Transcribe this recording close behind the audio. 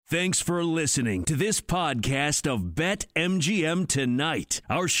Thanks for listening to this podcast of BetMGM Tonight.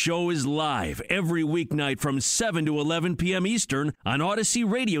 Our show is live every weeknight from 7 to 11 p.m. Eastern on Odyssey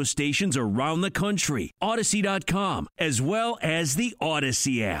radio stations around the country, Odyssey.com, as well as the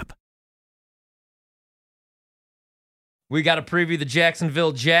Odyssey app. We got to preview the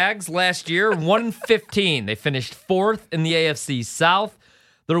Jacksonville Jags last year, 1-15. They finished fourth in the AFC South.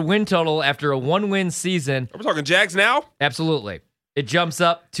 Their win total after a one-win season. Are we talking Jags now? Absolutely. It jumps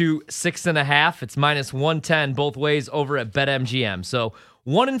up to 6.5. It's minus 110 both ways over at BetMGM. So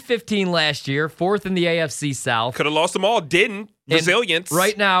 1-15 last year, fourth in the AFC South. Could have lost them all, didn't. Resilience. And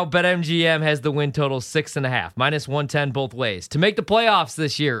right now, BetMGM has the win total 6.5, minus 110 both ways. To make the playoffs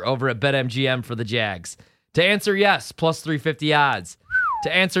this year over at BetMGM for the Jags. To answer yes, plus 350 odds.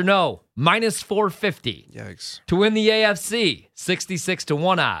 To answer no, minus 450. Yikes. To win the AFC,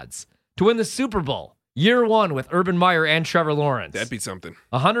 66-1 odds. To win the Super Bowl, year one with Urban Meyer and Trevor Lawrence. That'd be something.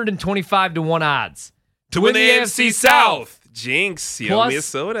 125-1 odds. To win the AFC South. Jinx, plus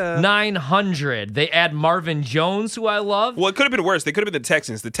Minnesota. 900. They add Marvin Jones, who I love. Well, it could have been worse. They could have been the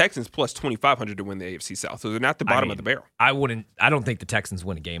Texans. The Texans plus 2,500 to win the AFC South. So they're not the bottom of the barrel. I don't think the Texans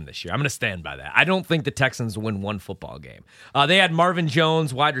win a game this year. I'm going to stand by that. I don't think the Texans win one football game. They had Marvin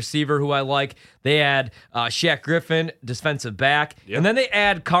Jones, wide receiver, who I like. They had Shaq Griffin, defensive back. Yep. And then they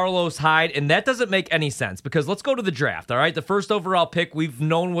add Carlos Hyde, and that doesn't make any sense because let's go to the draft, all right? The first overall pick, we've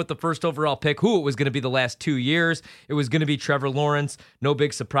known what the first overall pick, who it was going to be the last 2 years. It was going to be Trevor Lawrence. No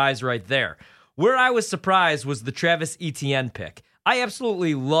big surprise right there. Where I was surprised was the Travis Etienne pick. I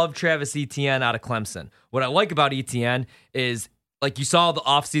absolutely love Travis Etienne out of Clemson. What I like about Etienne is, like you saw the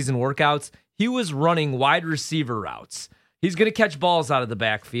offseason workouts, he was running wide receiver routes. He's going to catch balls out of the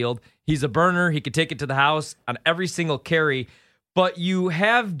backfield. He's a burner. He could take it to the house on every single carry. But you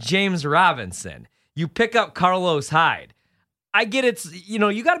have James Robinson. You pick up Carlos Hyde. I get it's,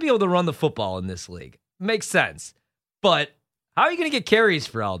 you got to be able to run the football in this league. Makes sense. But how are you going to get carries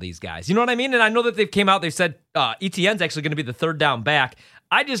for all these guys? You know what I mean? And I know that they've said Etienne's actually going to be the third down back.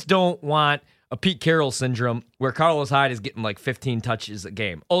 I just don't want a Pete Carroll syndrome where Carlos Hyde is getting like 15 touches a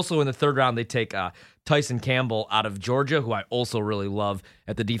game. Also in the third round, they take Tyson Campbell out of Georgia, who I also really love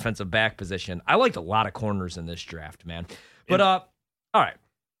at the defensive back position. I liked a lot of corners in this draft, man. But, all right.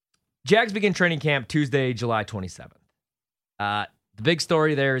 Jags begin training camp Tuesday, July 27th. The big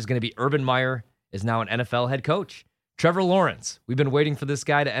story there is going to be Urban Meyer is now an NFL head coach. Trevor Lawrence, we've been waiting for this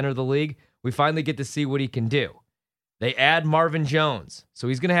guy to enter the league. We finally get to see what he can do. They add Marvin Jones, so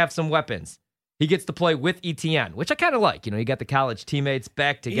he's going to have some weapons. He gets to play with Etienne, which I kind of like. You got the college teammates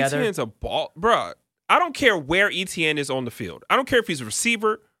back together. Etienne's a ball. Bruh, I don't care where Etienne is on the field. I don't care if he's a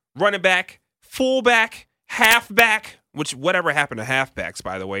receiver, running back, fullback, halfback, which whatever happened to halfbacks,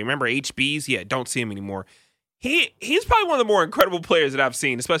 by the way. Remember HBs? Yeah, don't see him anymore. He's probably one of the more incredible players that I've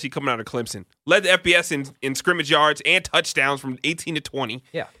seen, especially coming out of Clemson. Led the FBS in scrimmage yards and touchdowns from 18 to 20.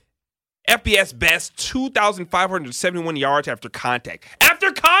 Yeah. FBS best, 2,571 yards after contact.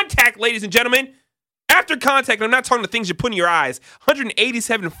 After contact, ladies and gentlemen. After contact, I'm not talking the things you put in your eyes.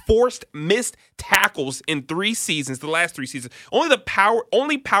 187 forced missed tackles in 3 seasons, the last 3 seasons.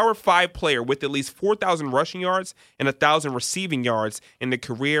 Only Power 5 player with at least 4,000 rushing yards and 1,000 receiving yards in the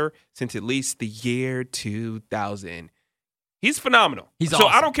career since at least the year 2000. He's phenomenal. He's awesome.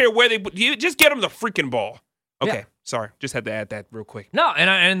 awesome. I don't care where you just get him the freaking ball. Okay, yeah. Sorry, just had to add that real quick. No, and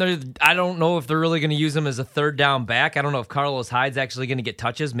I don't know if they're really going to use him as a third down back. I don't know if Carlos Hyde's actually going to get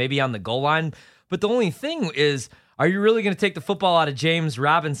touches, maybe on the goal line. But the only thing is, are you really going to take the football out of James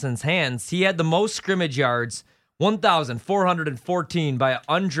Robinson's hands? He had the most scrimmage yards, 1,414 by an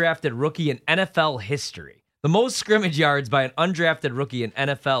undrafted rookie in NFL history. The most scrimmage yards by an undrafted rookie in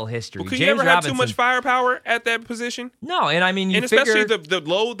NFL history. Well, could James you ever Robinson, have too much firepower at that position? No, and I mean, you and especially figure, the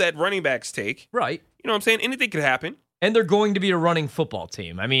load that running backs take. Right. You know what I'm saying? Anything could happen. And they're going to be a running football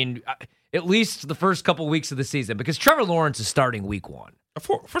team. I mean, at least the first couple weeks of the season, because Trevor Lawrence is starting week 1.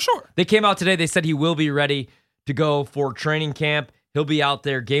 For sure. They came out today. They said he will be ready to go for training camp. He'll be out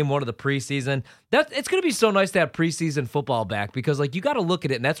there game 1 of the preseason. It's going to be so nice to have preseason football back because, you got to look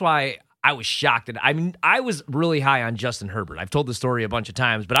at it, and that's why I was shocked. I was really high on Justin Herbert. I've told the story a bunch of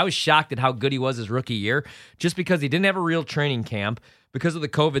times, but I was shocked at how good he was his rookie year just because he didn't have a real training camp because of the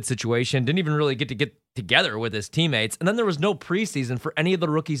COVID situation, didn't even really get together with his teammates, and then there was no preseason for any of the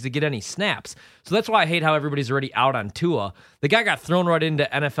rookies to get any snaps. So that's why I hate how everybody's already out on Tua. The guy got thrown right into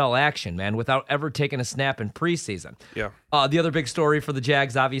NFL action, man, without ever taking a snap in preseason. Yeah. The other big story for the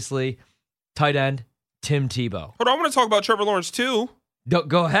Jags, obviously, tight end Tim Tebow. Hold on, I want to talk about Trevor Lawrence too.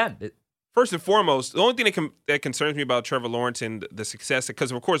 Go ahead. First and foremost, the only thing that concerns me about Trevor Lawrence and the success,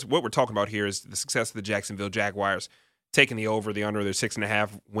 because of course what we're talking about here is the success of the Jacksonville Jaguars. taking the over, the under, their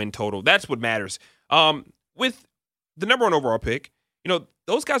 6.5 win total. That's what matters. With the number 1 overall pick,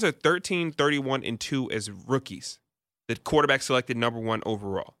 those guys are 13, 31, and 2 as rookies. The quarterback selected number 1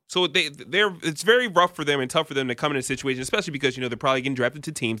 overall. So it's very rough for them and tough for them to come in a situation, especially because, they're probably getting drafted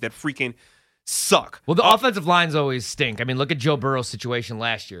to teams that freaking suck. Well, the offensive lines always stink. I mean, look at Joe Burrow's situation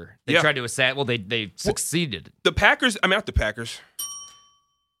last year. They tried to assess. Well, they succeeded. The Packers, not the Packers.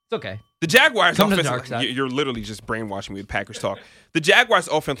 It's okay. The Jaguars' Come to the offensive dark side. You're literally just brainwashing me with Packers talk. The Jaguars'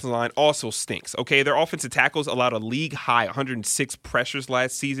 offensive line also stinks, okay? Their offensive tackles allowed a league-high 106 pressures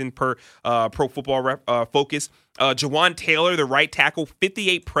last season per Pro Football Focus. Jawan Taylor, the right tackle,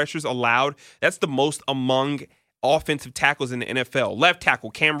 58 pressures allowed. That's the most among offensive tackles in the NFL. Left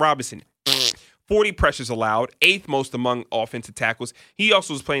tackle, Cam Robinson, 40 pressures allowed, 8th most among offensive tackles. He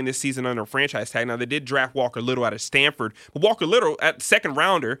also was playing this season under a franchise tag. Now, they did draft Walker Little out of Stanford, but Walker Little, at second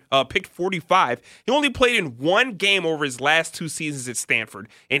rounder, picked 45. He only played in 1 game over his last 2 seasons at Stanford,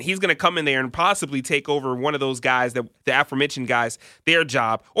 and he's going to come in there and possibly take over one of those guys, the aforementioned guys, their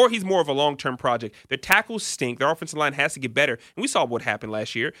job, or he's more of a long-term project. Their tackles stink. Their offensive line has to get better, and we saw what happened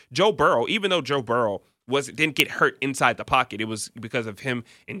last year. Joe Burrow, even though Joe Burrow didn't get hurt inside the pocket. It was because of him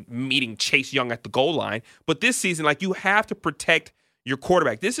and meeting Chase Young at the goal line. But this season, you have to protect your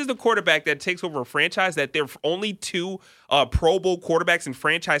quarterback. This is the quarterback that takes over a franchise that there are only 2 Pro Bowl quarterbacks in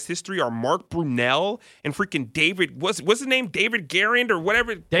franchise history are Mark Brunell and freaking David, what's his name? David Garand or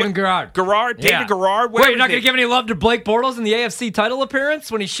whatever? David Garrard. David Garrard. Wait, you're not going to give any love to Blake Bortles in the AFC title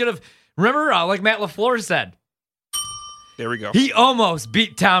appearance when he should have, remember, like Matt LaFleur said. There we go. He almost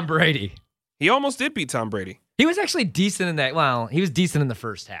beat Tom Brady. He almost did beat Tom Brady. He was actually decent in that. Well, he was decent in the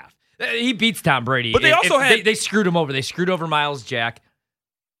first half. He beats Tom Brady. But they also they screwed him over. They screwed over Myles Jack.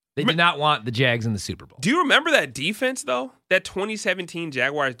 They did not want the Jags in the Super Bowl. Do you remember that defense, though? That 2017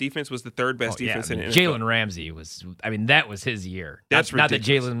 Jaguars defense was the 3rd best defense in the NFL. Jalen Ramsey was, that was his year. That's not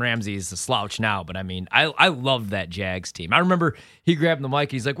ridiculous. Not that Jalen Ramsey is a slouch now, but I loved that Jags team. I remember he grabbed the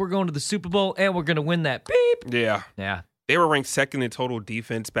mic. He's like, we're going to the Super Bowl, and we're going to win that. Beep. Yeah. Yeah. They were ranked 2nd in total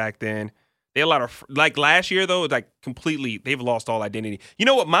defense back then. They had a lot of, last year, though, completely, they've lost all identity. You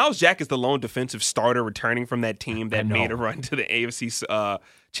know what? Myles Jack is the lone defensive starter returning from that team that made a run to the AFC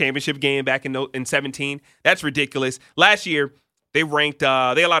championship game back in 17. That's ridiculous. Last year, they ranked,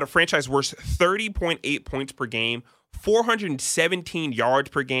 they allowed a franchise worst 30.8 points per game, 417 yards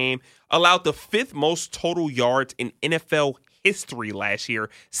per game, allowed the 5th most total yards in NFL history last year,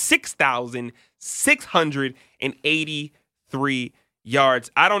 6,683 yards.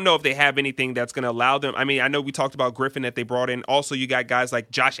 I don't know if they have anything that's going to allow them. I mean, I know we talked about Griffin that they brought in. Also, you got guys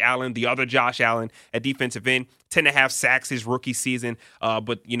like Josh Allen, the other Josh Allen at defensive end, 10.5 sacks his rookie season.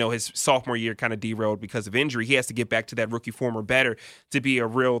 But, his sophomore year kind of derailed because of injury. He has to get back to that rookie form or better to be a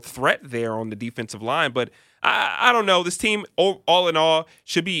real threat there on the defensive line. But I don't know. This team, all in all,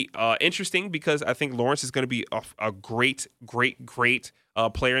 should be interesting because I think Lawrence is going to be a great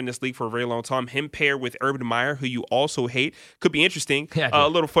player in this league for a very long time. Him paired with Urban Meyer, who you also hate, could be interesting. A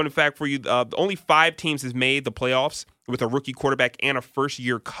little fun fact for you. Only 5 teams has made the playoffs with a rookie quarterback and a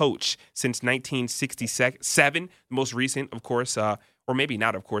first-year coach since 1967. The most recent, of course, or maybe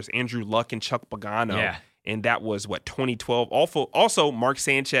not, of course, Andrew Luck and Chuck Pagano. Yeah. And that was, 2012. Also Mark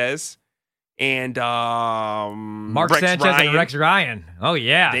Sanchez and Mark Rex Sanchez Ryan. and Rex Ryan. Oh,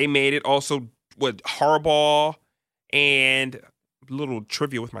 yeah. They made it. Also, Harbaugh and little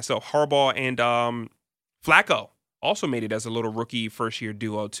trivia with myself. Harbaugh and Flacco also made it as a little rookie first-year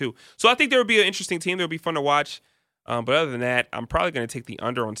duo, too. So I think there would be an interesting team. There would be fun to watch. But other than that, I'm probably going to take the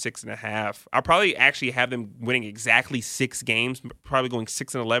under on 6.5. I'll probably actually have them winning exactly 6 games, probably going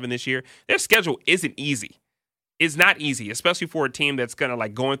 6-11 this year. Their schedule isn't easy. It's not easy, especially for a team that's going to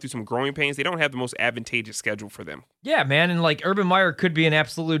going through some growing pains. They don't have the most advantageous schedule for them. Yeah, man, and Urban Meyer could be an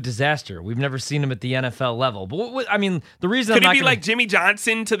absolute disaster. We've never seen him at the NFL level. But the reason could he be like Jimmy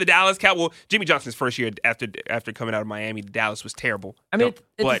Johnson to the Dallas Cowboys? Well, Jimmy Johnson's first year after coming out of Miami, Dallas was terrible.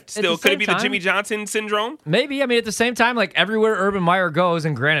 But still, could it be the Jimmy Johnson syndrome? Maybe. At the same time, everywhere Urban Meyer goes,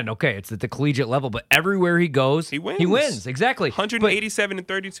 and granted, okay, it's at the collegiate level, but everywhere he goes, he wins. He wins, exactly.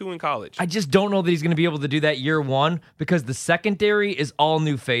 187-32 in college. I just don't know that he's going to be able to do that year one because the secondary is all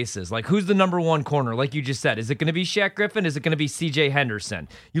new faces. Who's the number 1 corner? Like you just said, is it going to be Shaq Griffin? Is it going to be C.J. Henderson?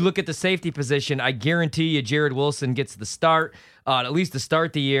 You look at the safety position, I guarantee you Jared Wilson gets the start, at least to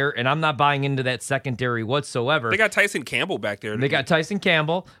start the year, and I'm not buying into that secondary whatsoever. They got Tyson Campbell back there. They got Tyson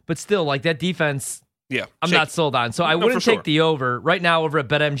Campbell, but still, that defense, yeah, I'm not sold on. So I wouldn't take the over. Right now, over at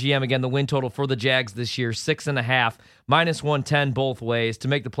BetMGM, again, the win total for the Jags this year, 6.5, -110 both ways to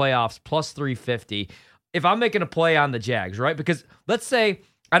make the playoffs, +350. If I'm making a play on the Jags, right? Because let's say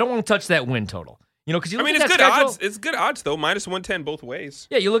I don't want to touch that win total. Because you I look mean, at it's that good schedule. odds. It's good odds though. -110 both ways.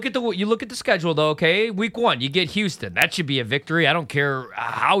 Yeah, you look at the schedule though. Okay, week 1 you get Houston. That should be a victory. I don't care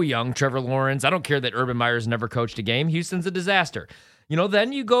how young Trevor Lawrence. I don't care that Urban Meyer's never coached a game. Houston's a disaster.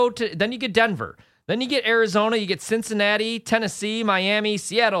 Then you get Denver. Then you get Arizona. You get Cincinnati, Tennessee, Miami,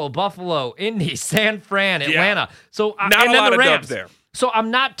 Seattle, Buffalo, Indy, San Fran, Atlanta. So Not and a then lot the of Rams. dubs there. So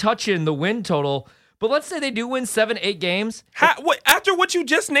I'm not touching the win total. But let's say they do win 7-8 games. After what you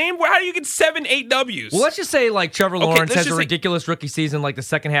just named, how do you get 7-8 Ws? Well, let's just say like Trevor Lawrence let's has a just say- ridiculous rookie season like the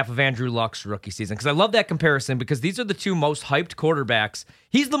second half of Andrew Luck's rookie season. Because I love that comparison because these are the two most hyped quarterbacks.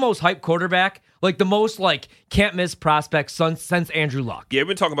 He's the most hyped quarterback, like the most like can't miss prospect since Andrew Luck. Yeah, we've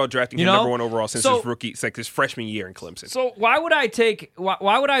been talking about drafting him number 1 overall since his freshman year in Clemson. So why would I take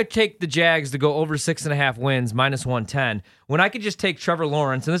the Jags to go over 6.5 wins -110 when I could just take Trevor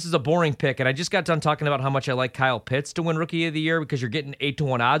Lawrence? And this is a boring pick, and I just got done talking about how much I like Kyle Pitts to win Rookie of the Year because you're getting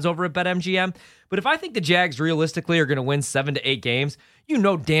 8-1 odds over at BetMGM. But if I think the Jags realistically are going to win 7 to 8 games, you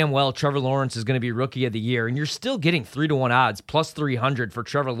know damn well Trevor Lawrence is going to be Rookie of the Year, and you're still getting 3-1 odds plus 300 for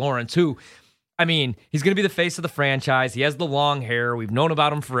Trevor Lawrence, who, I mean, he's going to be the face of the franchise. He has the long hair. We've known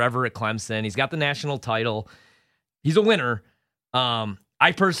about him forever at Clemson. He's got the national title. He's a winner.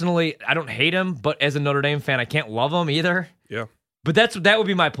 I personally, I don't hate him, but as a Notre Dame fan, I can't love him either. Yeah. But that would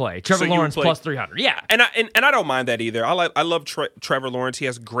be my play. Trevor Lawrence plus 300. Yeah. And I don't mind that either. I love Trevor Lawrence. He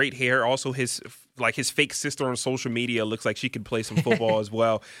has great hair. Also, his fake sister on social media looks like she could play some football as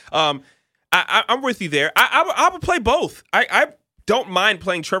well. I'm with you there. I would play both. I don't mind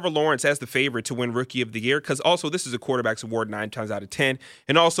playing Trevor Lawrence as the favorite to win Rookie of the Year because also this is a quarterback's award 9 times out of 10.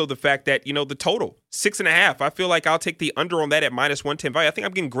 And also the fact that, the total, 6.5. I feel like I'll take the under on that at -110 value. I think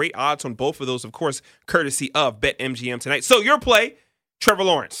I'm getting great odds on both of those, of course, courtesy of BetMGM tonight. So your play, Trevor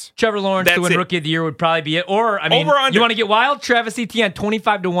Lawrence. Trevor Lawrence to win Rookie of the Year would probably be it. Or, I mean, over, under. You want to get wild? Travis Etienne,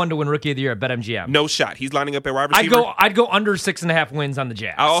 25-1 to win Rookie of the Year at BetMGM. No shot. He's lining up at wide receiver. I'd go under 6.5 wins on the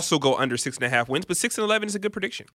Jags. I'll also go under 6.5 wins, but 6-11 is a good prediction.